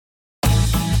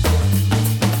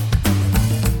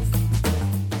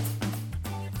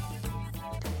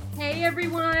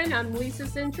everyone. I'm Lisa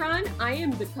Cintron. I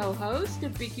am the co-host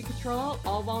of Beekeeper Patrol,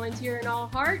 All Volunteer and All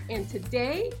Heart. And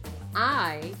today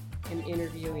I am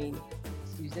interviewing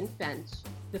Susan Finch,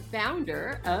 the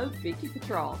founder of Beekeeper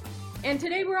Patrol. And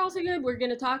today we're going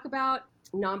to talk about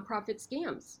nonprofit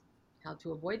scams, how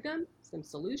to avoid them, some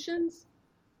solutions.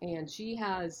 And she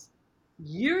has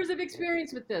years of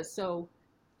experience with this. So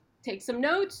take some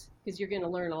notes because you're going to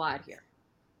learn a lot here.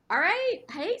 All right.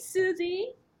 Hey,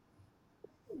 Susie.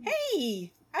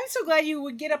 Hey, I'm so glad you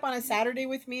would get up on a Saturday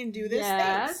with me and do this.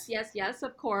 Yes, Thanks. yes,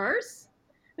 of course.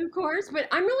 Of course. But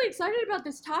I'm really excited about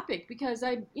this topic because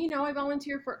I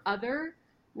volunteer for other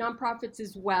nonprofits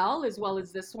as well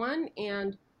as this one.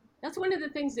 And that's one of the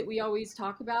things that we always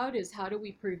talk about is how do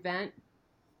we prevent,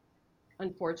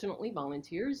 unfortunately,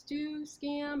 volunteers do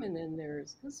scam. And then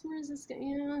there's customers that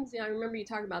scam. I remember you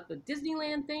talking about the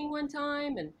Disneyland thing one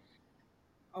time and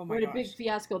what a big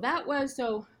fiasco that was.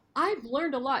 So I've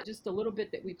learned a lot, just a little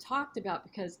bit that we've talked about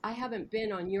because I haven't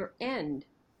been on your end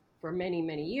for many,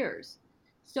 many years.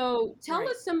 So tell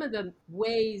us some of the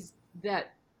ways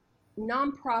that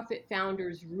nonprofit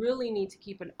founders really need to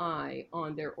keep an eye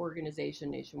on their organization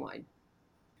nationwide.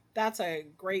 That's a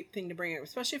great thing to bring up,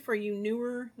 especially for you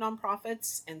newer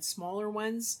nonprofits and smaller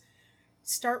ones.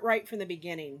 Start right from the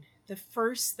beginning. The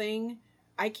first thing,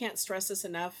 I can't stress this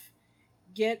enough,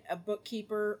 get a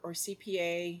bookkeeper or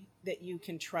CPA that you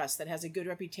can trust, that has a good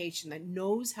reputation, that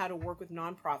knows how to work with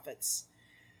nonprofits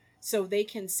so they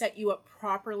can set you up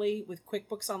properly with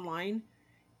QuickBooks Online.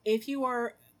 If you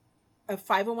are a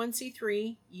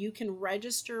 501c3, you can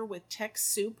register with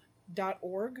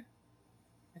TechSoup.org.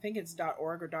 I think it's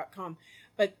 .org or .com,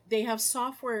 but they have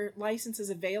software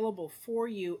licenses available for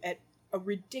you at a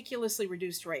ridiculously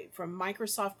reduced rate, from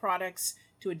Microsoft products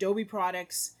to Adobe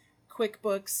products,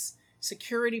 QuickBooks,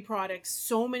 security products,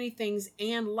 so many things,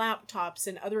 and laptops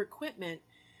and other equipment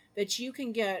that you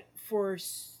can get for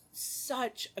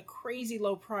such a crazy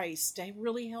low price to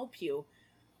really help you.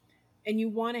 And you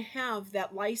want to have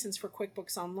that license for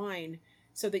QuickBooks Online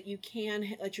so that you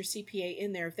can let your CPA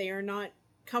in there. If they are not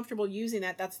comfortable using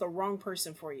that, that's the wrong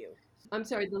person for you. I'm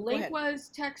sorry, the link was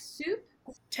TechSoup?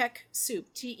 TechSoup,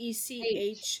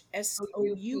 TechSoup.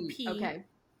 Okay.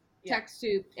 Yeah.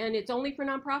 TechSoup. And it's only for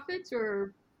nonprofits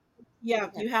or? Yeah,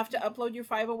 okay. You have to upload your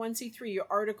 501c3, your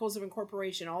articles of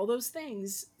incorporation, all those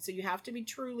things. So you have to be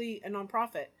truly a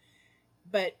nonprofit.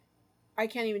 But I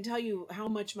can't even tell you how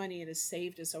much money it has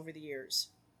saved us over the years.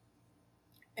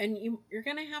 And you're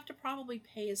going to have to probably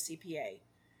pay a CPA.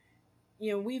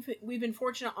 You know, we've been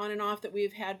fortunate on and off that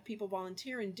we've had people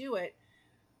volunteer and do it.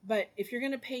 But if you're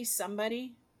going to pay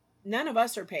somebody, none of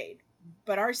us are paid,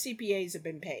 but our CPAs have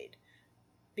been paid.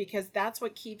 Because that's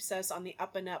what keeps us on the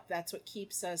up and up. That's what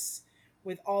keeps us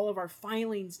with all of our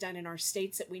filings done in our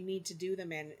states that we need to do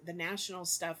them in, the national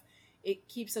stuff. It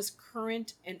keeps us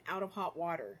current and out of hot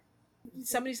water.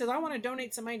 Somebody says, I want to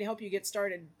donate some money to help you get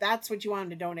started. That's what you want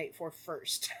them to donate for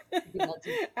first.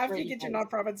 After you get your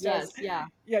nonprofit status. Yes,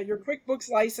 yeah, your QuickBooks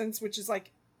license, which is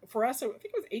like, for us, I think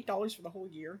it was $8 for the whole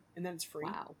year, and then it's free.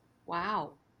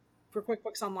 Wow. For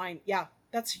QuickBooks Online, yeah.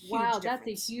 That's a huge difference. That's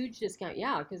a huge discount.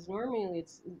 Yeah, because normally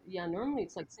it's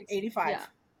like $85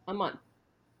 a month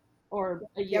or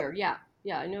a year. Yep.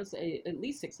 Yeah. I know it's at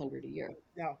least $600 a year.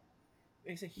 No,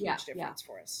 makes a huge difference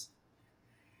for us.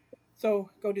 So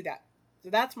go do that. So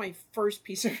that's my first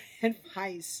piece of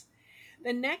advice.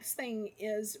 The next thing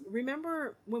is,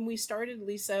 remember when we started,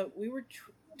 Lisa, we were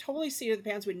totally seat of the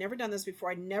pants. We'd never done this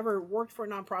before. I'd never worked for a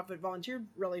nonprofit, volunteered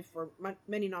really for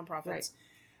many nonprofits. Right.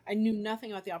 I knew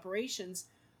nothing about the operations,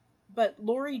 but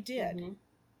Lori did. Mm-hmm.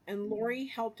 And Lori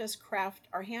helped us craft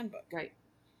our handbook. Right.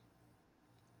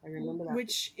 I remember that.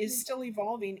 Which is still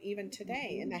evolving even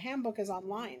today. Mm-hmm. And the handbook is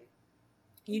online.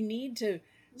 You need to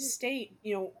state,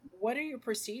 what are your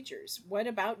procedures? What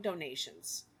about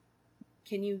donations?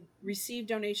 Can you receive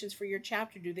donations for your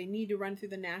chapter? Do they need to run through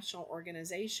the national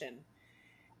organization?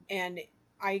 And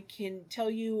I can tell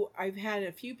you, I've had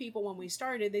a few people when we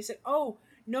started, they said, oh,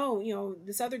 no,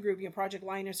 this other group, Project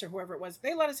Linus or whoever it was,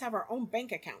 they let us have our own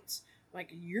bank accounts. Like,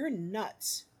 you're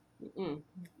nuts. Mm-mm.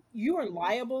 You are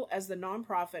liable as the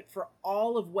nonprofit for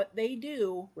all of what they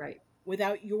do, right,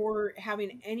 without your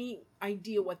having any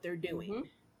idea what they're doing.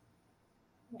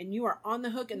 Mm-hmm. And you are on the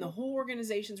hook, and the whole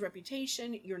organization's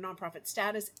reputation, your nonprofit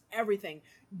status, everything.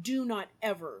 Do not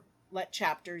ever let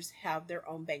chapters have their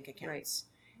own bank accounts.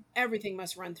 Right. Everything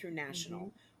must run through national.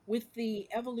 Mm-hmm. With the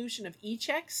evolution of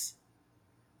e-checks,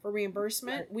 for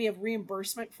reimbursement, right, we have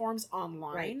reimbursement forms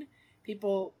online. Right.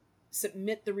 People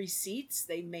submit the receipts.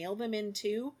 They mail them in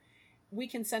too. We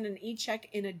can send an e-check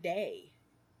in a day.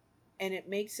 And it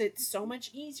makes it so much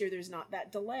easier. There's not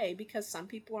that delay because some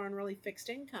people are on really fixed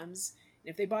incomes. And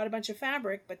if they bought a bunch of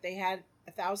fabric, but they had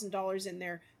 $1,000 in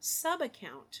their sub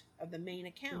account of the main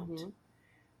account. Mm-hmm.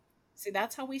 See,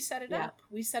 that's how we set it Yeah. up.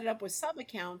 We set it up with sub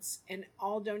accounts, and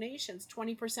all donations,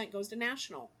 20% goes to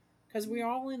national because we're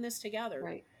all in this together.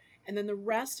 Right. And then the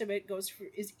rest of it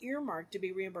is earmarked to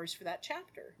be reimbursed for that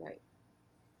chapter. Right.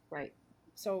 Right.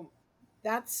 So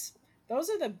those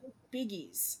are the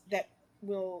biggies that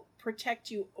will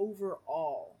protect you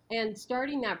overall. And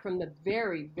starting that from the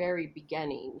very, very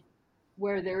beginning,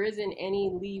 where there isn't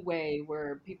any leeway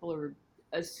where people are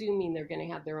assuming they're going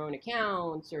to have their own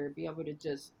accounts or be able to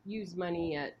just use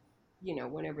money at,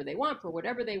 whenever they want for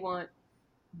whatever they want.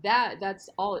 That's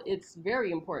all. It's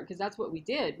very important because that's what we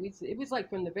did. It was like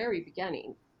from the very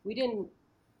beginning. We didn't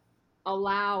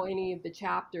allow any of the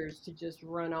chapters to just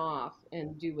run off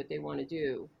and do what they want to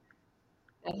do.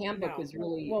 A handbook was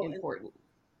really important.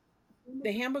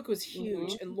 The handbook was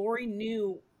huge, and Lori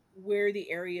knew where the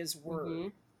areas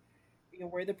were,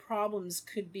 where the problems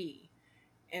could be.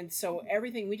 And so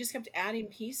everything, we just kept adding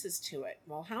pieces to it.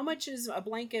 Well, how much is a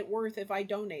blanket worth if I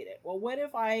donate it? Well, what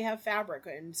if I have fabric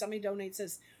and somebody donates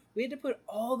this? We had to put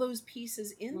all those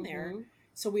pieces in there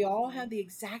so we all had the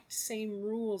exact same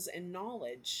rules and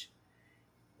knowledge.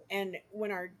 And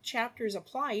when our chapters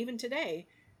apply, even today,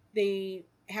 they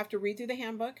have to read through the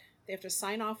handbook. They have to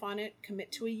sign off on it, commit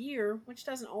to a year, which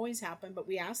doesn't always happen, but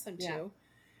we ask them to.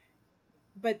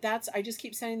 But I just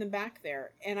keep sending them back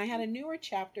there. And I had a newer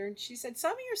chapter, and she said,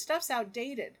 some of your stuff's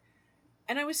outdated.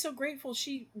 And I was so grateful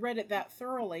she read it that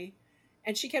thoroughly.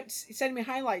 And she kept sending me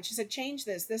highlights. She said, change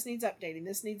this. This needs updating.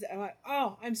 I'm like,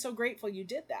 oh, I'm so grateful you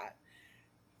did that.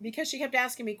 Because she kept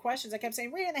asking me questions. I kept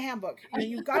saying, read in the handbook.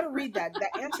 You've got to read that.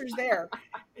 That answer's there.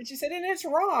 And she said, and it's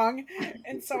wrong.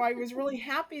 And so I was really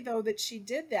happy, though, that she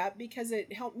did that because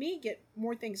it helped me get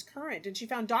more things current. And she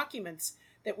found documents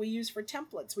that we use for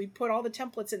templates. We put all the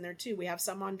templates in there, too. We have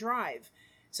some on Drive.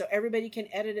 So everybody can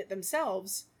edit it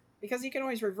themselves because you can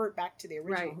always revert back to the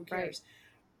original. Right, who cares?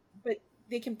 right. But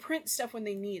they can print stuff when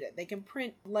they need it. They can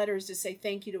print letters to say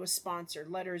thank you to a sponsor,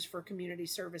 letters for community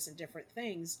service and different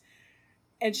things.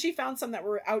 And she found some that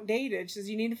were outdated. She says,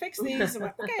 you need to fix these. I'm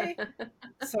like, okay.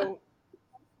 So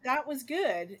that was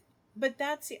good. But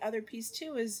that's the other piece,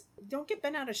 too, is don't get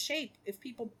bent out of shape if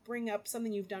people bring up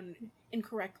something you've done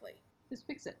incorrectly. Just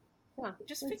fix it. Yeah,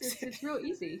 just fix it. It's real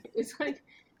easy. It's like,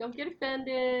 don't get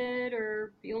offended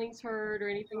or feelings hurt or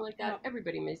anything like that.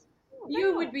 Everybody makes.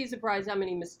 You would be surprised how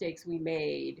many mistakes we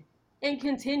made and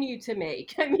continue to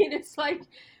make. I mean, it's like,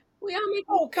 we all make.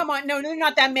 Oh, come on. No, they're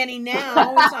not that many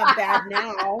now. It's not bad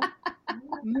now.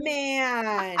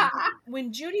 Man.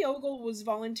 When Judy Ogle was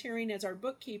volunteering as our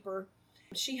bookkeeper,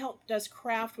 she helped us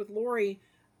craft with Lori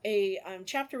a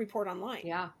chapter report online.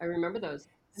 Yeah, I remember those.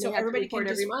 So everybody can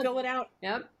just fill it out.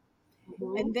 Yep.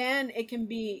 Mm-hmm. And then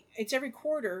it's every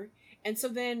quarter. And so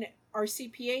then our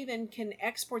CPA then can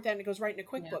export that and it goes right into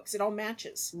QuickBooks. Yep. It all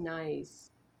matches. Nice.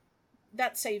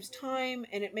 That saves time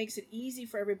and it makes it easy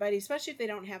for everybody, especially if they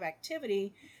don't have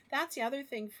activity. That's the other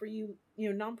thing for you,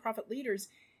 nonprofit leaders.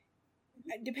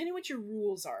 Depending what your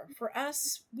rules are. For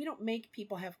us, we don't make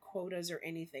people have quotas or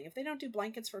anything. If they don't do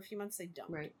blankets for a few months, they don't.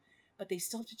 Right. But they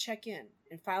still have to check in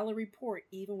and file a report,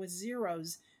 even with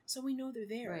zeros, so we know they're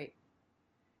there. Right.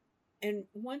 And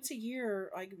once a year,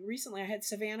 like recently, I had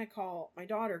Savannah my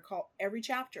daughter call every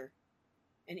chapter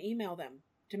and email them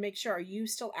to make sure, are you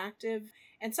still active?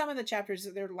 And some of the chapters,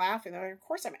 they're laughing. They're like, of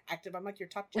course I'm active. I'm like your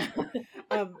top chapter.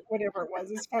 Whatever it was.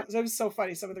 It was so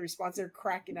funny, some of the response. They're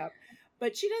cracking up.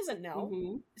 But she doesn't know.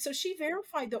 Mm-hmm. So she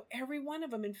verified, though, every one of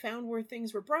them and found where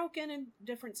things were broken and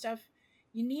different stuff.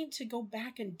 You need to go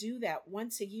back and do that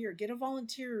once a year. Get a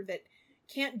volunteer that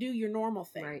can't do your normal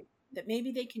thing. Right. That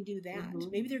maybe they can do that.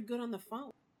 Mm-hmm. Maybe they're good on the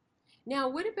phone. Now,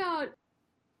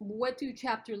 what do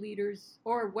chapter leaders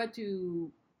or what do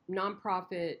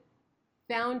nonprofit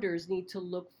founders need to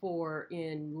look for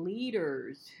in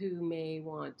leaders who may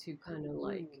want to kind of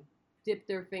like dip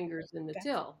their fingers in the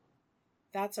till?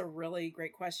 That's a really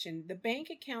great question. The bank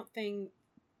account thing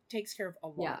takes care of a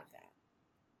lot of that.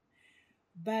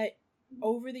 But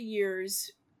over the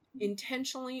years,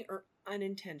 intentionally or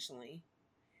unintentionally,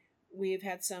 we have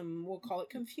had some, we'll call it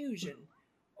confusion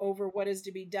over what is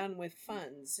to be done with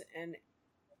funds. And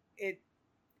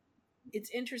it's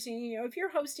interesting, if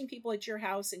you're hosting people at your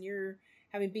house and you're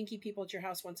having binky people at your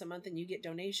house once a month and you get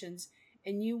donations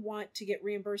and you want to get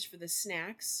reimbursed for the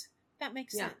snacks, that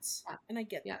makes sense. Yeah. And I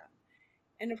get that.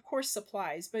 And of course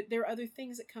supplies, but there are other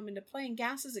things that come into play and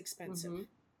gas is expensive. Mm-hmm.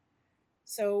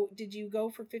 So did you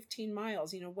go for 15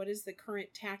 miles? What is the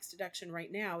current tax deduction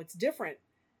right now? It's different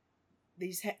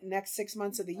these next 6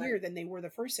 months of the year than they were the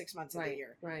first 6 months of the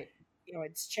year. Right.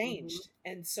 It's changed.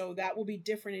 And so that will be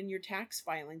different in your tax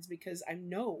filings, because I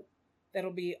know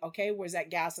that'll be, okay, was that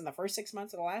gas in the first 6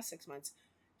 months or the last 6 months?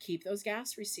 Keep those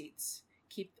gas receipts.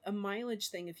 Keep a mileage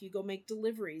thing. If you go make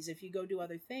deliveries, if you go do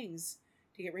other things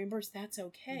to get reimbursed, that's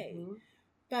okay.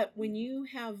 But when you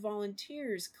have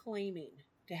volunteers claiming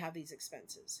to have these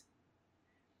expenses,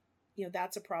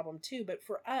 that's a problem too. But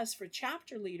for us, for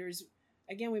chapter leaders,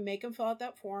 again, we make them fill out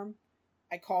that form.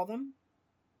 I call them.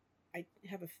 I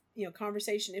have a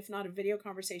conversation, if not a video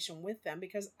conversation with them,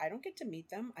 because I don't get to meet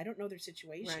them. I don't know their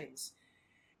situations.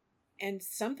 Right. And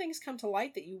some things come to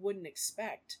light that you wouldn't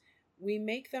expect. We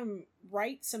make them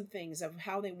write some things of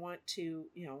how they want to,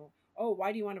 oh,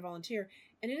 why do you want to volunteer?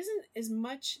 And it isn't as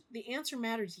much, the answer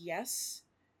matters, yes,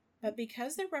 but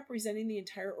because they're representing the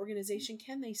entire organization,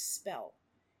 can they spell?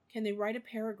 Can they write a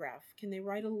paragraph? Can they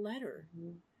write a letter?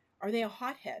 Are they a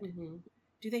hothead?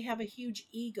 Do they have a huge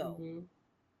ego?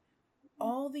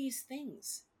 All these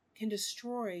things can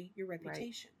destroy your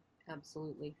reputation. Right.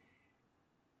 Absolutely.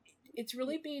 It's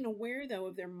really being aware, though,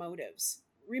 of their motives.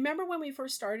 Remember when we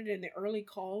first started in the early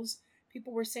calls,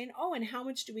 people were saying, oh, and how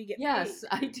much do we get paid? Yes,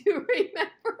 I do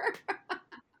remember.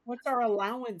 What's our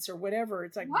allowance or whatever?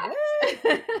 It's like, what?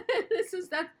 This is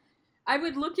that. I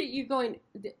would look at you going,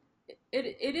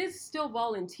 it is still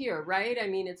volunteer, right? I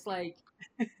mean, it's like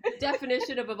the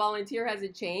definition of a volunteer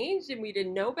hasn't changed and we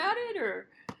didn't know about it, or...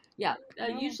 Yeah,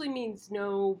 usually means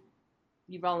no,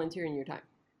 you volunteering your time.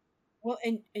 Well,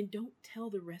 and don't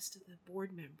tell the rest of the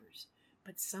board members,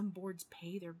 but some boards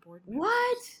pay their board members.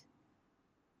 What?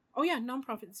 Oh yeah,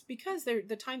 nonprofits, because they're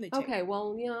the time they take. Okay,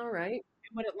 well, yeah, all right.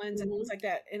 And what it lends and things like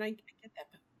that, and I get that,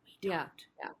 but we don't.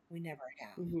 Yeah. We never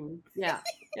have. Yeah,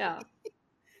 yeah.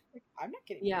 I'm not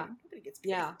getting paid. Nobody gets paid.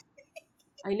 Yeah,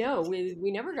 I know.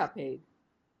 We never got paid.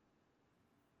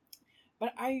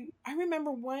 But I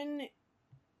remember one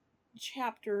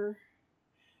chapter,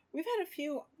 we've had a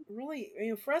few really,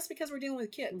 for us, because we're dealing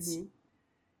with kids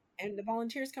and the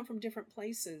volunteers come from different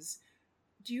places.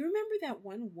 Do you remember that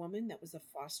one woman that was a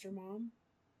foster mom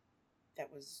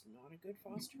that was not a good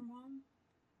foster mom?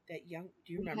 That young,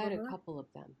 do you remember her? We had a couple of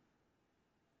them.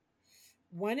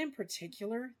 One in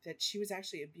particular that she was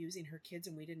actually abusing her kids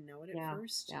and we didn't know it at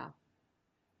first. Yeah.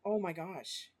 Oh my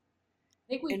gosh.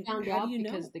 I think we found out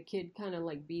because the kid kind of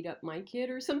like beat up my kid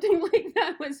or something like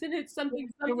that. Wasn't it something?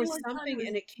 There was something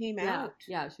and it came out.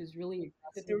 Yeah, she was really aggressive.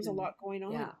 That there was a lot going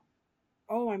on. Yeah.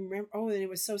 Oh, I remember. Oh, and it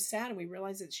was so sad. And we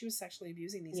realized that she was sexually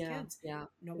abusing these kids. Yeah.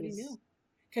 Nobody knew.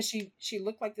 Because she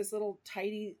looked like this little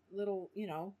tidy little,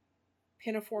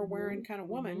 pinafore wearing kind of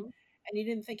woman. And you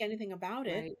didn't think anything about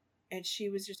it. Right. And she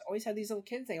was just always had these little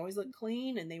kids. They always looked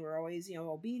clean and they were always,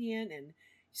 obedient and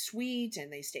sweet,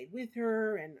 and they stayed with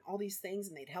her and all these things,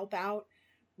 and they'd help out.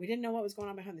 We didn't know what was going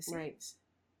on behind the scenes.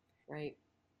 Right.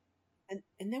 And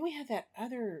then we had that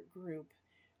other group,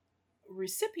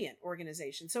 recipient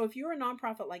organization. So if you're a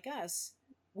nonprofit like us,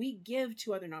 we give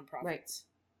to other nonprofits. Right.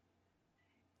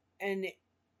 And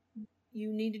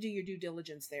you need to do your due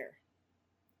diligence there.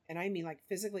 And I mean, like,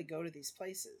 physically go to these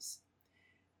places.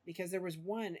 Because there was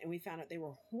one, and we found out they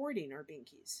were hoarding our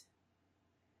binkies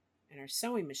and our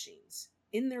sewing machines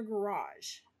in their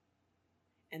garage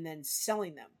and then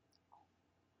selling them.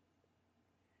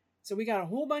 So we got a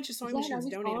whole bunch of sewing machines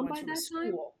donated once from the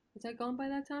school. Was that gone by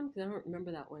that time? Because I don't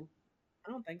remember that one.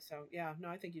 I don't think so. Yeah, no,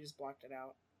 I think you just blocked it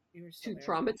out. You were too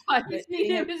traumatized.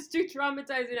 It was too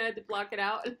traumatizing. I had to block it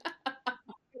out. It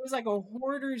was like a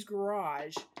hoarder's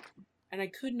garage, and I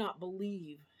could not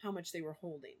believe how much they were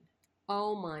holding.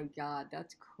 Oh my God,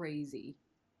 that's crazy.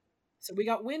 So we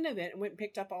got wind of it and went and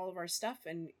picked up all of our stuff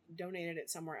and donated it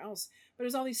somewhere else. But it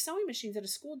was all these sewing machines that a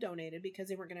school donated because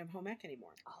they weren't going to have home ec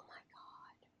anymore. Oh my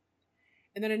God.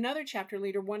 And then another chapter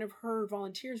leader, one of her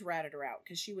volunteers ratted her out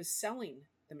because she was selling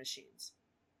the machines.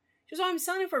 She goes, oh, I'm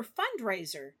selling it for a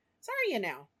fundraiser. Sorry,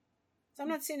 now. So I'm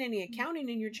not seeing any accounting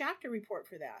in your chapter report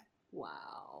for that.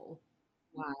 Wow.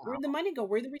 Where'd the money go?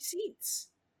 Where are the receipts?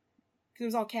 Because it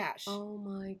was all cash. Oh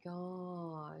my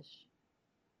gosh.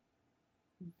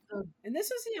 And this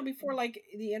was, before like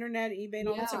the internet, eBay, and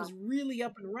all that stuff was really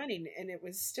up and running, and it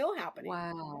was still happening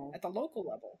at the local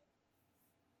level.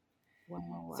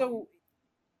 Wow. So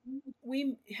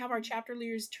we have our chapter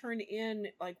leaders turn in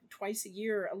like twice a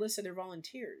year a list of their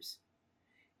volunteers.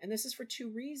 And this is for two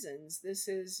reasons. This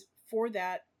is for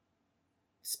that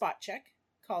spot check.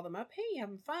 Call them up. Hey, you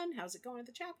having fun? How's it going at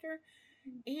the chapter?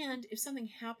 And if something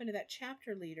happened to that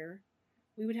chapter leader,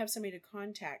 we would have somebody to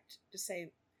contact to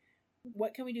say,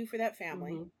 what can we do for that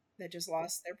family that just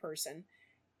lost their person?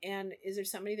 And is there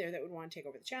somebody there that would want to take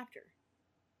over the chapter?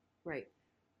 Right.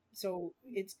 So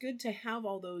it's good to have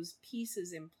all those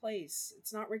pieces in place.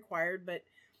 It's not required, but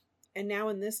and now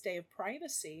in this day of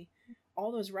privacy,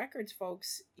 all those records,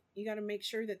 folks, you got to make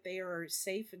sure that they are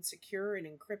safe and secure and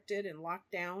encrypted and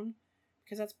locked down,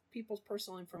 because that's people's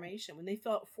personal information. When they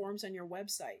fill out forms on your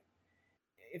website,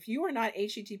 if you are not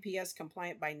HTTPS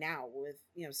compliant by now with,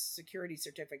 security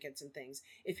certificates and things,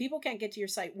 if people can't get to your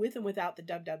site with and without the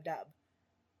www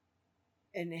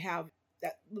and have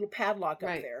that little padlock up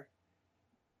Right. there,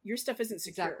 your stuff isn't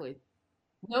secure. Exactly.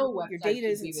 No Your website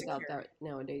data should be isn't without secure. that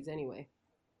nowadays anyway.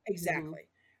 Hmm. Exactly.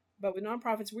 But with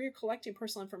nonprofits, we're collecting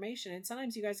personal information, and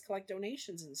sometimes you guys collect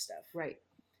donations and stuff. Right.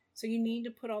 So you need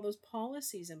to put all those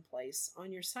policies in place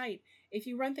on your site. If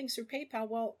you run things through PayPal,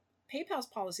 well, PayPal's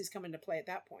policies come into play at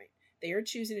that point. They are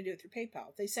choosing to do it through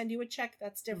PayPal. If they send you a check,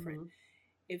 that's different. Hmm.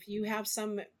 If you have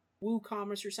some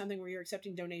WooCommerce or something where you're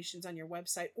accepting donations on your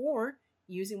website, or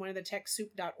using one of the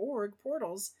TechSoup.org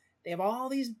portals, they have all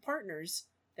these partners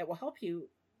that will help you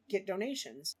get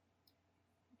donations.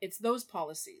 It's those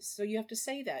policies. So you have to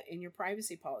say that in your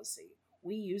privacy policy.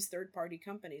 We use third-party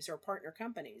companies or partner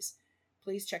companies.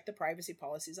 Please check the privacy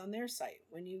policies on their site.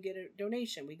 When you get a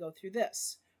donation, we go through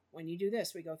this. When you do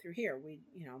this, we go through here.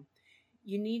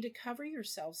 You need to cover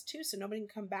yourselves too, so nobody can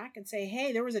come back and say,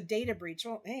 hey, there was a data breach.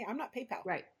 Well, hey, I'm not PayPal.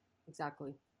 Right.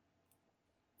 Exactly.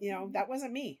 That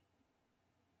wasn't me.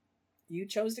 You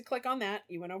chose to click on that.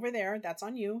 You went over there. That's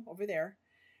on you over there.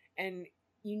 And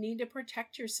you need to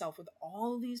protect yourself with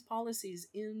all these policies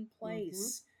in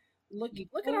place. Look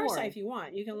at our site if you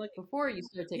want. You can look before you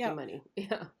start taking money.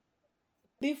 Yeah.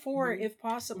 Before, if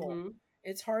possible. Mm-hmm.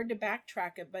 It's hard to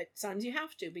backtrack it, but sometimes you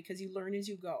have to, because you learn as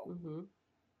you go. Mm-hmm.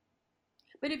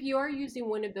 But if you are using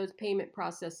one of those payment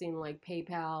processing like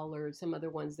PayPal or some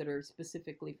other ones that are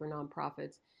specifically for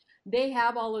nonprofits, they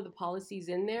have all of the policies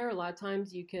in there. A lot of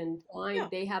times you can find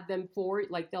they have them for,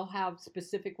 like, they'll have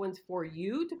specific ones for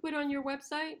you to put on your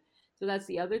website. So that's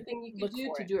the other thing you could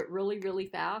do to do it really, really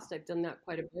fast. I've done that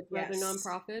quite a bit for other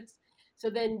nonprofits.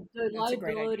 So then the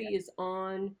liability is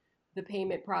on the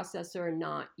payment processor,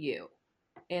 not you.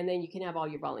 And then you can have all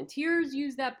your volunteers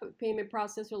use that payment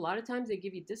processor. A lot of times they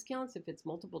give you discounts if it's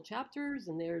multiple chapters,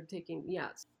 and they're taking,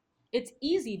 it's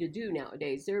easy to do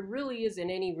nowadays. There really isn't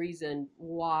any reason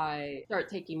why start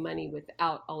taking money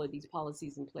without all of these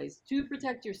policies in place to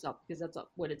protect yourself, because that's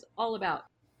what it's all about.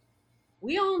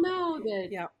 We all know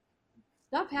that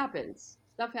stuff happens.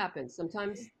 Stuff happens.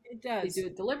 Sometimes it does. They do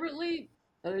it deliberately.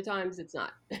 Other times it's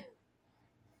not.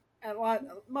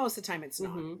 Most of the time it's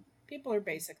not. People are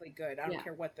basically good. I don't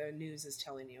care what the news is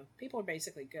telling you. People are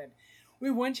basically good. We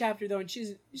have one chapter though, and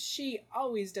she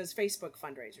always does Facebook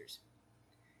fundraisers,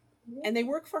 and they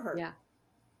work for her.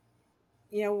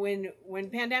 Yeah. When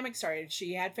pandemic started,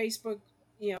 she had Facebook,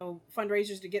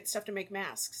 fundraisers to get stuff to make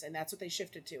masks, and that's what they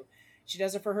shifted to. She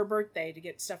does it for her birthday to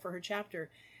get stuff for her chapter,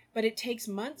 but it takes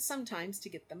months sometimes to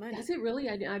get the money. Does it really?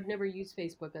 I've never used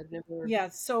Facebook. I've never. Yeah.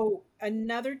 So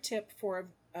another tip for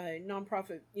a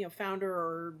nonprofit, founder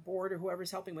or board or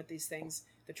whoever's helping with these things,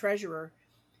 the treasurer,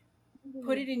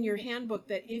 put it in your handbook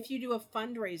that if you do a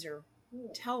fundraiser,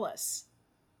 tell us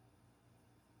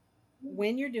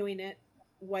when you're doing it,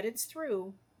 what it's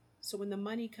through, so when the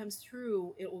money comes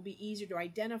through, it will be easier to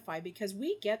identify, because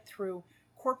we get through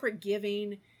corporate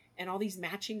giving and all these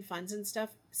matching funds and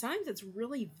stuff. Sometimes it's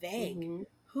really vague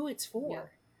who it's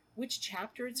for, which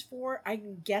chapter it's for.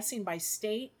 I'm guessing by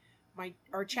state.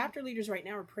 Our chapter leaders right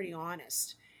now are pretty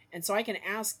honest, and so I can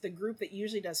ask the group that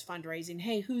usually does fundraising,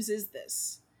 hey, whose is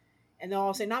this? And they'll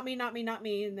all say, not me, not me, not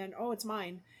me, and then, oh, it's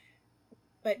mine.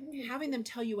 But having them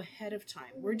tell you ahead of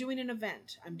time, we're doing an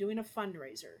event, I'm doing a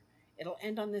fundraiser, it'll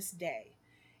end on this day.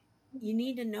 You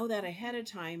need to know that ahead of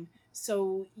time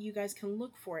so you guys can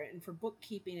look for it. And for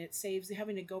bookkeeping, it saves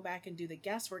having to go back and do the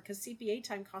guesswork, because CPA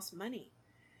time costs money.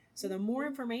 So the more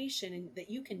information that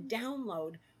you can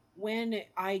download when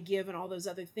I give and all those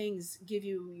other things give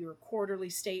you your quarterly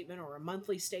statement or a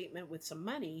monthly statement with some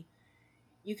money,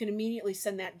 you can immediately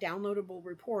send that downloadable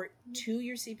report to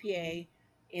your CPA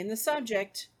in the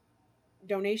subject,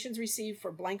 donations received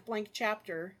for blank blank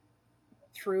chapter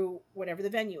through whatever the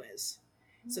venue is.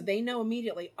 So they know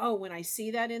immediately, oh, when I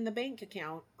see that in the bank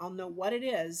account, I'll know what it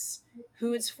is,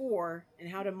 who it's for, and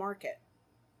how to mark it.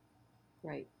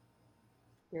 Right.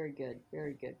 Very good.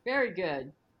 Very good. Very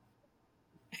good.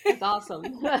 That's awesome.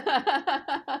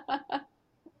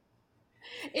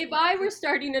 If I were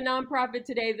starting a nonprofit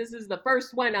today, this is the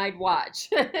first one I'd watch.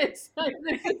 This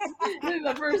is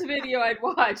the first video I'd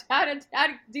watch. How to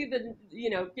do the,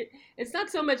 it's not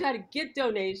so much how to get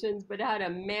donations, but how to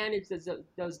manage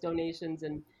those donations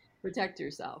and protect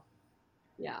yourself.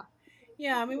 Yeah.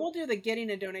 Yeah, I mean, we'll do the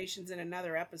getting of donations in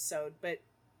another episode, but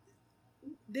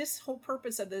this whole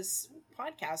purpose of this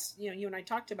podcast, you and I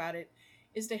talked about it,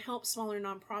 is to help smaller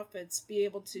nonprofits be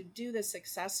able to do this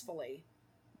successfully,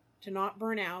 to not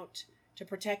burn out, to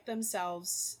protect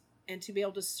themselves, and to be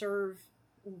able to serve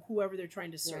whoever they're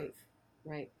trying to serve.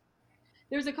 Right.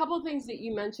 There's a couple of things that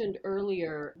you mentioned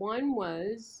earlier. One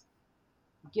was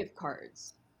gift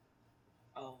cards.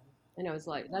 Oh. And I was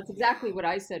like, that's exactly what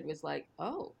I said, was like,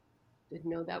 oh, didn't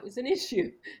know that was an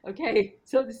issue. Okay.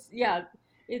 So this,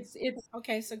 it's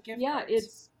okay. So gift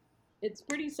cards. It's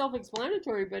pretty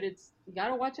self-explanatory, but you got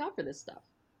to watch out for this stuff.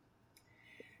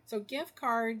 So gift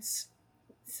cards,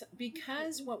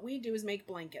 because what we do is make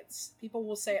blankets. People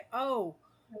will say, oh,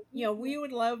 we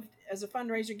would love, as a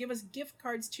fundraiser, give us gift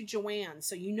cards to Joanne,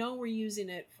 so we're using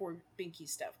it for Binky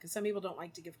stuff, because some people don't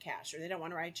like to give cash, or they don't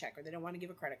want to write a check, or they don't want to give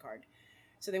a credit card,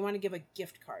 so they want to give a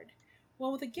gift card.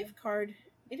 Well, with a gift card,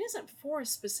 it isn't for a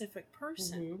specific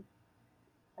person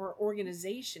or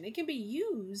organization. It can be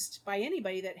used by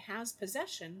anybody that has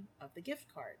possession of the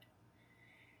gift card.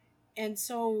 And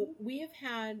so we have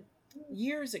had,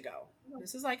 years ago,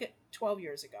 this is like 12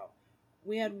 years ago,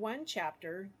 we had one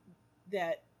chapter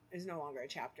that is no longer a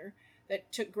chapter that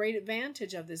took great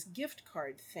advantage of this gift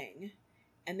card thing,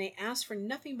 and they asked for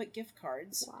nothing but gift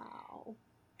cards. Wow.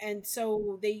 And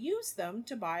so they used them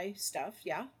to buy stuff.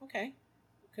 Yeah, okay,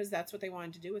 because that's what they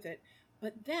wanted to do with it.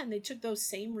 But then they took those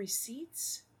same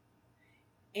receipts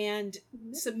and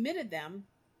submitted them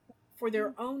for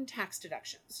their own tax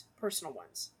deductions, personal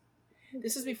ones.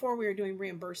 This is before we were doing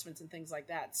reimbursements and things like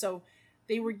that. So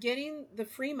they were getting the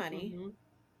free money,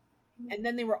 and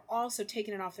then they were also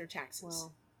taking it off their taxes.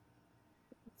 Wow.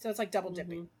 So it's like double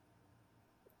dipping.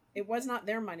 It was not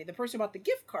their money. The person who bought the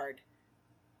gift card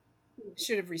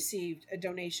should have received a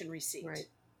donation receipt.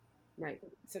 Right.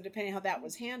 So depending how that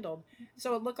was handled.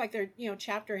 So it looked like their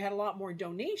chapter had a lot more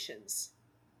donations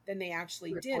than they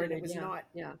actually did. And it was not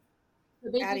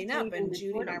so adding up. And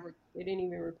Judy and I were... They didn't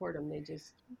even report them. They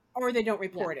just... Or they don't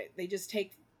report it. They just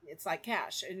take... It's like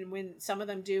cash. And when some of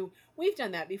them do, we've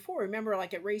done that before. Remember,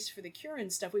 like at Race for the Cure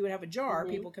and stuff, we would have a jar.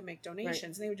 People could make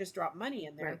donations, and they would just drop money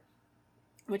in there,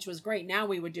 which was great. Now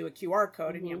we would do a QR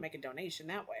code and make a donation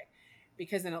that way,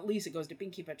 because then at least it goes to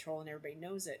Binky Patrol and everybody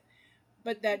knows it.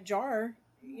 But that jar,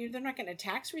 they're not getting a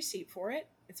tax receipt for it.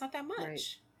 It's not that much.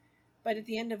 Right. But at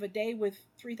the end of a day, with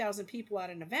 3,000 people at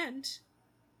an event,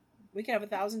 we could have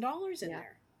 $1,000 in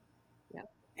there. Yeah.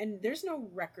 And there's no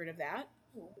record of that.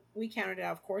 We counted it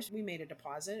out, of course. We made a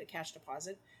deposit, a cash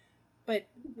deposit, but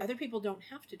other people don't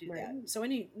have to do that. So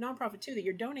any nonprofit too that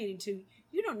you're donating to,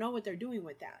 you don't know what they're doing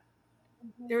with that.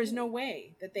 There is no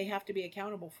way that they have to be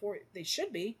accountable for it. They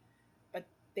should be, but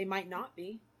they might not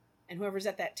be. And whoever's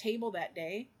at that table that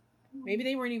day, maybe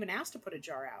they weren't even asked to put a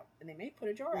jar out, and they may put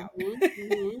a jar out.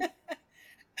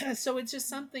 So it's just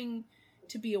something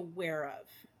to be aware of,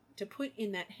 to put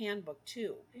in that handbook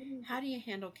too. How do you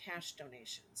handle cash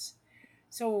donations?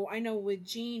 So I know with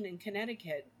Jean in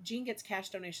Connecticut, Jean gets cash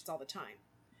donations all the time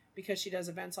because she does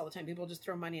events all the time. People just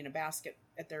throw money in a basket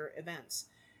at their events.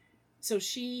 So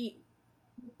she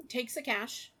takes the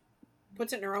cash,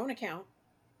 puts it in her own account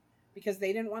because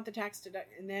they didn't want the tax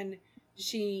deduction, and then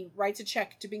she writes a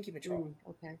check to Binky Patrol.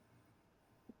 Okay.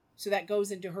 So that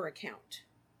goes into her account.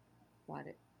 Got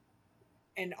it.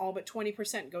 And all but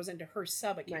 20% goes into her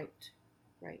sub account.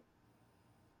 Right.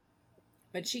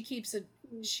 But she keeps it.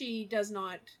 She does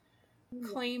not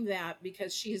claim that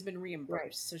because she has been reimbursed.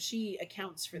 Right. So she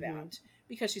accounts for that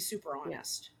because she's super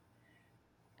honest.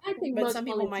 I think most some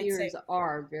people might say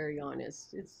are very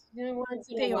honest. It's once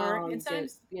in a while, and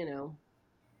sometimes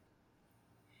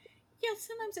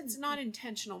sometimes it's not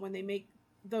intentional when they make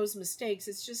those mistakes.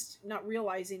 It's just not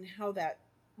realizing how that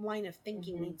line of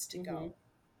thinking needs to go.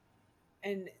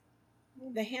 And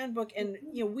the handbook, and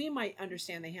we might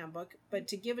understand the handbook, but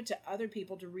to give it to other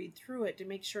people to read through it to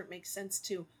make sure it makes sense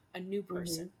to a new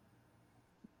person,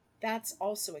 that's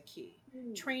also a key.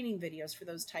 Training videos for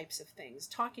those types of things,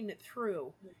 talking it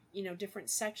through, different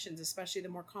sections, especially the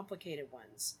more complicated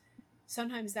ones.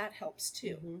 Sometimes that helps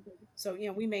too. So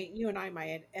you and I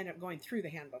might end up going through the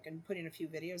handbook and putting a few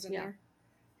videos in there.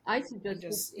 I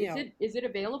suggest is it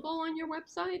available on your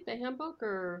website, the handbook,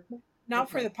 or? Not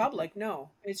for the public, no.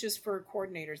 It's just for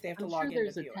coordinators. They have to log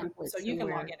in to view it. So you can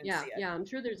log in and see it. Yeah, I'm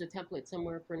sure there's a template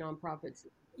somewhere for nonprofits.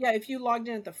 Yeah, if you logged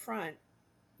in at the front,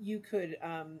 you could,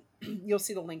 you'll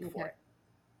see the link for it.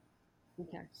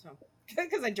 Okay. So,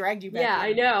 because I dragged you back. Yeah,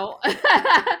 I know.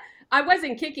 I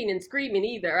wasn't kicking and screaming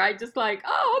either. I just like,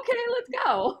 oh, okay, let's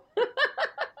go.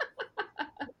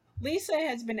 Lisa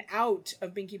has been out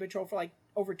of Binky Patrol for like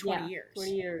over 20 years.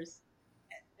 20 years.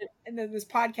 And then this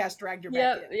podcast dragged her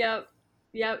back in. Yep.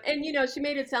 Yeah, and she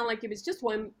made it sound like it was just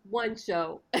one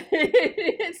show.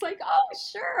 It's like, oh,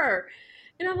 sure.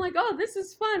 And I'm like, oh, this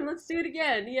is fun. Let's do it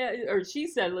again. Yeah, or she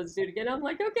said, let's do it again. I'm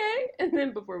like, okay. And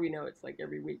then before we know, it's like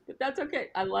every week. But that's okay.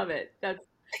 I love it.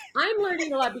 I'm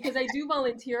learning a lot because I do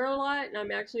volunteer a lot, and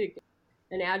I'm actually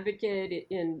an advocate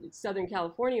in Southern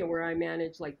California where I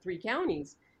manage like 3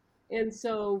 counties. And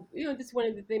so, this is one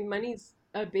of the things, money's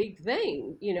a big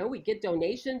thing. We get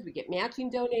donations, we get matching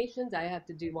donations. I have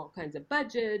to do all kinds of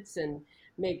budgets and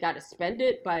got to spend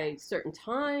it by a certain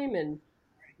time. And,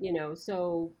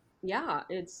 so yeah,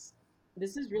 this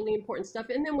is really important stuff.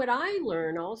 And then what I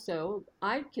learn also,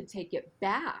 I could take it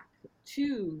back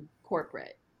to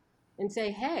corporate and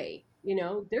say, hey,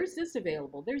 there's this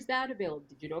available, there's that available.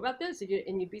 Did you know about this?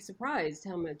 And you'd be surprised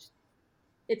how much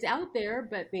it's out there,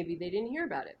 but maybe they didn't hear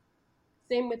about it.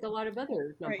 Same with a lot of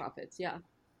other Right. nonprofits. Yeah.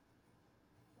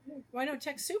 Well, I know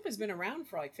TechSoup has been around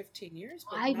for like 15 years,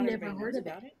 but I've not never everybody heard knows of it.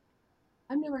 about it.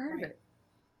 I've never heard of Right. it.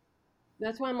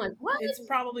 That's why I'm like, what? It's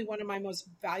probably one of my most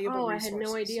valuable Oh, I had no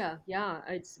resources. idea. Yeah.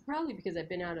 It's probably because I've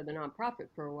been out of the nonprofit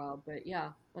for a while, but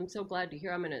yeah, I'm so glad to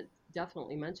hear. I'm going to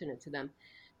definitely mention it to them.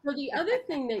 So the other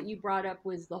thing that you brought up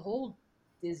was the whole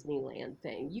Disneyland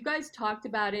thing. You guys talked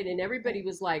about it and everybody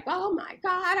was like, "Oh my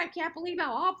God, I can't believe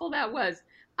how awful that was."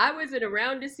 I wasn't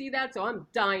around to see that, so I'm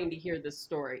dying to hear this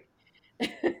story.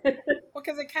 Well,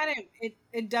 because it kind of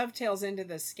it dovetails into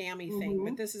the scammy thing,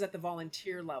 but Mhm. this is at the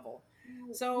volunteer level.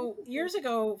 So years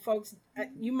ago, folks,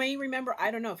 you may remember. I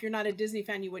don't know if you're not a Disney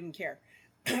fan, you wouldn't care,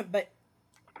 but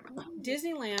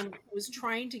Disneyland was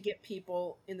trying to get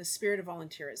people in the spirit of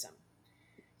volunteerism.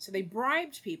 So they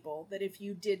bribed people that if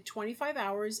you did 25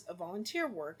 hours of volunteer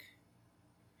work,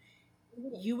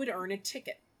 you would earn a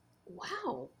ticket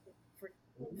Wow. for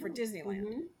for Disneyland.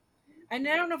 Mhm. And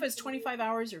I don't know if it's 25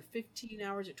 hours or 15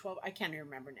 hours or 12. I can't even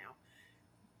remember now.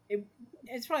 It,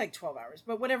 it's probably like 12 hours,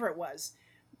 but whatever it was.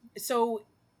 So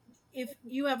if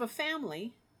you have a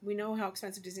family, we know how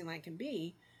expensive Disneyland can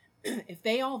be. If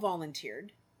they all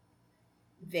volunteered,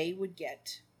 they would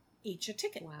get each a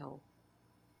ticket. Wow.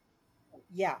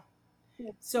 Yeah.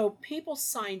 So people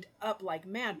signed up like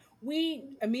mad.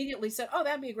 We immediately said, "Oh,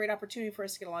 that'd be a great opportunity for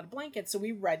us to get a lot of blankets." So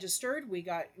we registered. We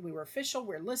were official.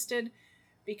 We're listed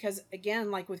because again,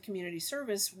 like with community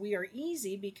service, we are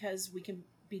easy because we can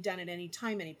be done at any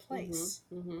time, any Mhm. place.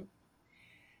 Mhm.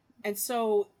 And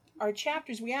so our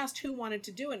chapters, we asked who wanted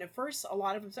to do it. And at first, a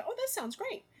lot of them said, "Oh, that sounds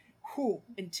great." Who?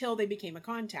 Until they became a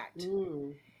contact,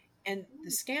 Mm. and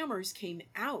the scammers came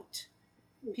out.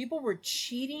 People were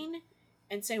cheating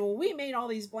and saying, "Well, we made all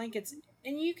these blankets,"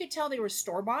 and you could tell they were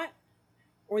store bought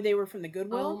or they were from the Oh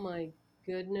Goodwill. my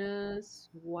goodness.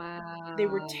 They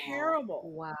were Wow. terrible,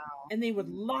 Wow. and they would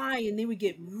lie and they would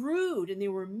get rude and they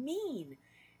were mean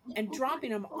and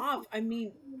dropping them off. I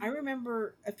mean, I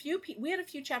remember we had a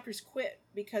few chapters quit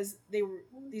because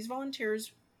these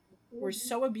volunteers were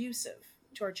so abusive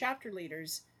to our chapter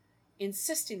leaders,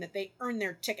 insisting that they earn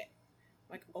their ticket.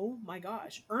 Like, oh my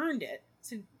gosh, earned it.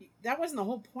 So that wasn't the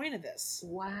whole point of this.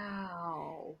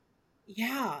 Wow.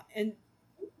 Yeah, and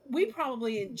we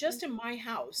probably just in my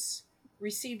house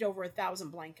received over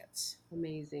 1,000 blankets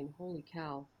Amazing. Holy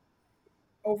cow.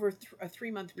 over a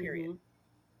 3 month period. Mhm.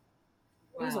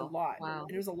 It was a Wow. lot, Wow. and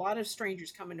there was a lot of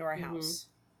strangers coming to our Mhm. house.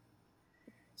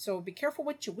 So be careful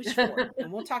what you wish for,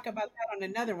 and we'll talk about that on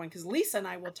another one because Lisa and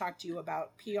I will talk to you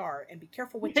about PR and be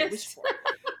careful what you wish Yes. for.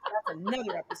 That's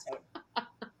another episode.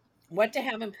 What to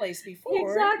have in place before you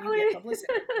Exactly. get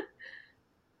publicity.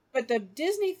 But the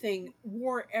Disney thing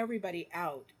wore everybody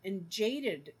out and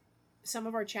jaded some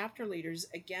of our chapter leaders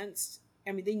against.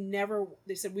 I mean,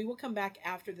 they said, we will come back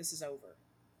after this is over.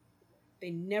 They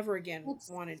never again That's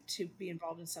wanted to be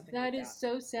involved in something like that is that.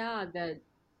 so sad that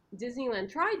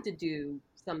Disneyland tried to do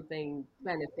something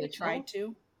They tried beneficial.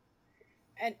 to.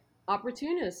 And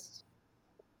Opportunists.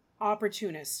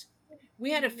 opportunists.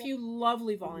 We had a few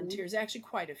lovely Mhm. volunteers, actually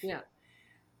quite a Yeah.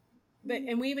 few.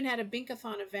 And we even had a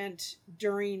Binkathon event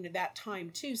during that time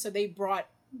too. So they brought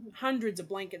hundreds of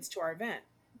blankets to our event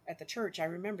at the church. I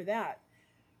remember that.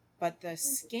 But the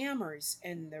scammers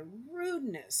and the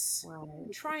rudeness, Wow.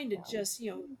 trying to just,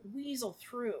 weasel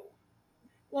through.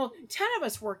 Well, 10 of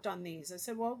us worked on these. I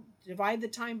said, well, divide the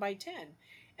time by 10.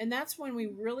 And that's when we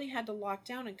really had to lock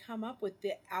down and come up with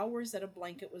the hours that a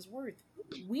blanket was worth.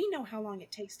 We know how long it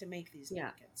takes to make these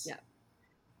Yeah. blankets. Yeah.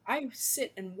 I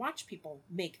sit and watch people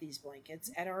make these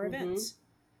blankets at our Mhm. events.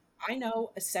 I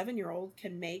know a 7-year-old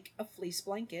can make a fleece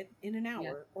blanket in an Yeah.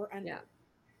 hour or under. Yeah.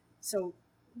 So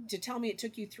to tell me it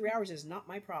took you 3 hours is not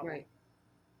my problem. Right.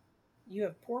 You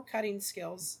have poor cutting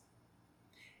skills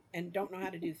and don't know how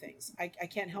to do things. I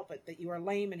can't help it that you are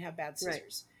lame and have bad Right.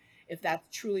 scissors. if that's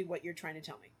truly what you're trying to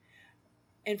tell me.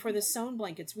 And for the sewn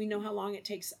blankets, we know how long it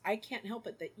takes. I can't help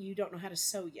it that you don't know how to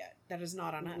sew yet. That is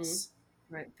not on us.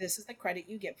 Right. This is the credit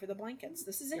you get for the blankets.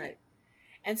 This is it. Right.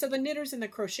 And so the knitters and the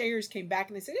crocheters came back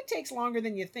and they said, it takes longer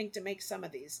than you think to make some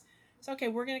of these. So, okay,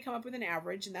 we're going to come up with an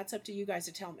average, and that's up to you guys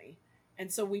to tell me.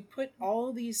 And so we put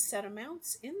all these set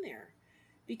amounts in there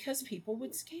because people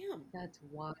would scam. That's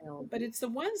wild. But it's the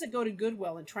ones that go to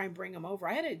Goodwill and try and bring them over.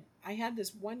 I had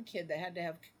this one kid that had to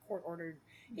have court ordered.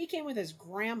 He came with his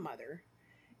grandmother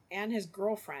and his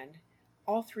girlfriend,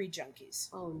 all 3 junkies.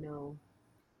 Oh, no.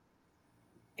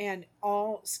 And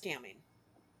all scamming.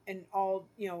 And all,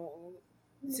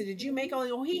 so did you make all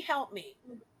these? Oh, he helped me.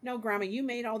 No, Grandma, you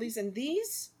made all these. And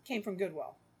these came from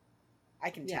Goodwill. I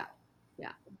can tell.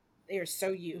 Yeah. They are so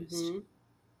used.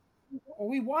 Well,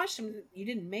 we washed them. You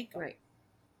didn't make them. Right.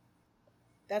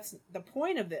 That's the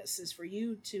point of this, is for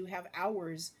you to have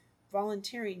hours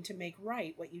volunteering to make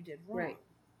right what you did wrong. Right.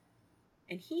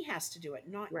 And he has to do it,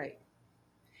 not right.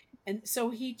 you. And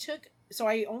so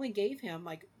I only gave him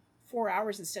like 4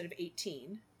 hours instead of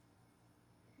 18.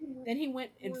 Then he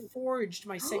went and forged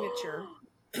my signature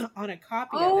on a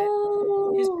copy of it.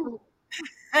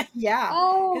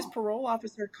 His parole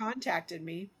officer contacted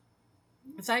me.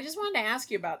 So I just wanted to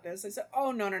ask you about this. I said,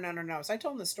 oh, no. So I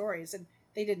told him the story. I said,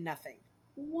 they did nothing.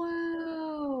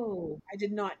 Wow. I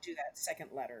did not do that second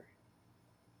letter.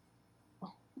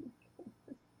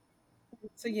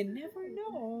 So you never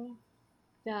know.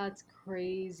 That's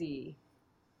crazy.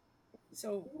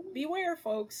 So beware,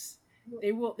 folks.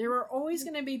 There are always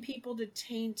going to be people to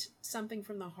taint something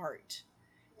from the heart,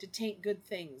 to taint good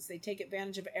things. They take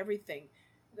advantage of everything.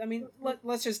 I mean,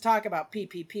 let's just talk about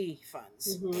PPP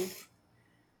funds.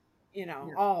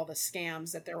 All the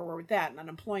scams that there were with that, and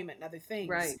unemployment and other things.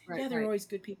 Right. There are always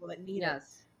good people that need it.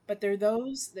 But there are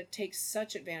those that take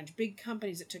such advantage. Big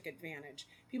companies that took advantage.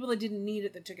 People that didn't need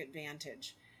it that took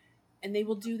advantage. And they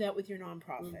will do that with your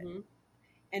nonprofit.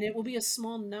 And it will be a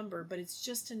small number, but it's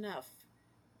just enough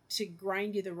to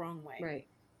grind you the wrong way. Right.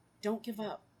 Don't give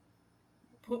up.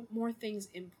 Put more things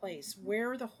in place.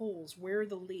 Where are the holes? Where are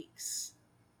the leaks?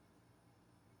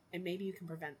 And maybe you can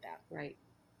prevent that. Right.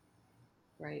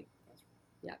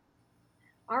 Yeah.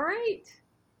 All right.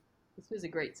 This was a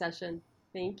great session.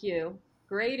 Thank you.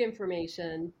 Great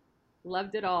information.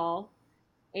 Loved it all.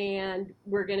 And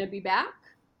we're going to be back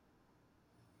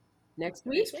next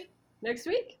week.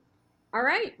 All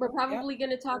right. We're probably going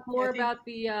to talk more about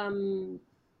the,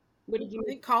 what did you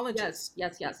think? Colleges.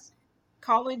 Yes.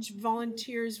 College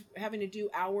volunteers having to do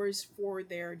hours for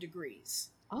their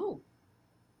degrees. Oh,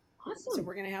 awesome. So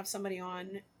we're going to have somebody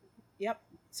on. Yep.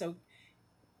 So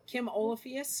Kim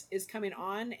Olifius is coming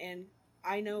on, and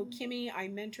I know Kimmy, I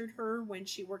mentored her when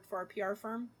she worked for our PR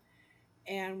firm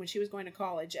and when she was going to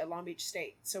college at Long Beach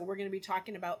State. So we're going to be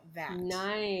talking about that.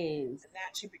 Nice.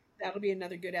 That'll be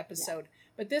another good episode.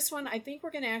 Yeah. But this one, I think we're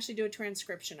going to actually do a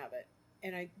transcription of it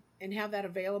and have that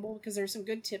available, because there's some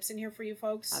good tips in here for you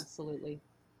folks. Absolutely.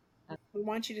 We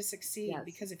want you to succeed,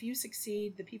 because if you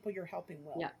succeed, the people you're helping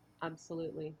will. Yeah,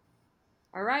 absolutely.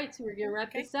 All right. So we're going to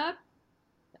wrap this up.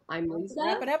 I'm Lisa.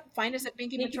 Wrap it up. Find us at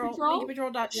Binky Patrol,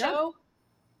 binkypatrol.show.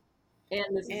 Yep.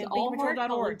 And this is all heart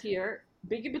volunteer.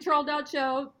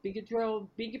 BinkyPatrol.show,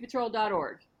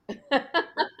 BinkyPatrol.org.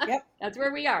 Yep. That's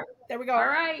where we are. There we go. All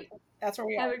right. That's where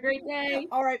we are. Have a great day.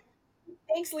 All right.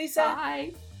 Thanks, Lisa.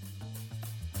 Bye.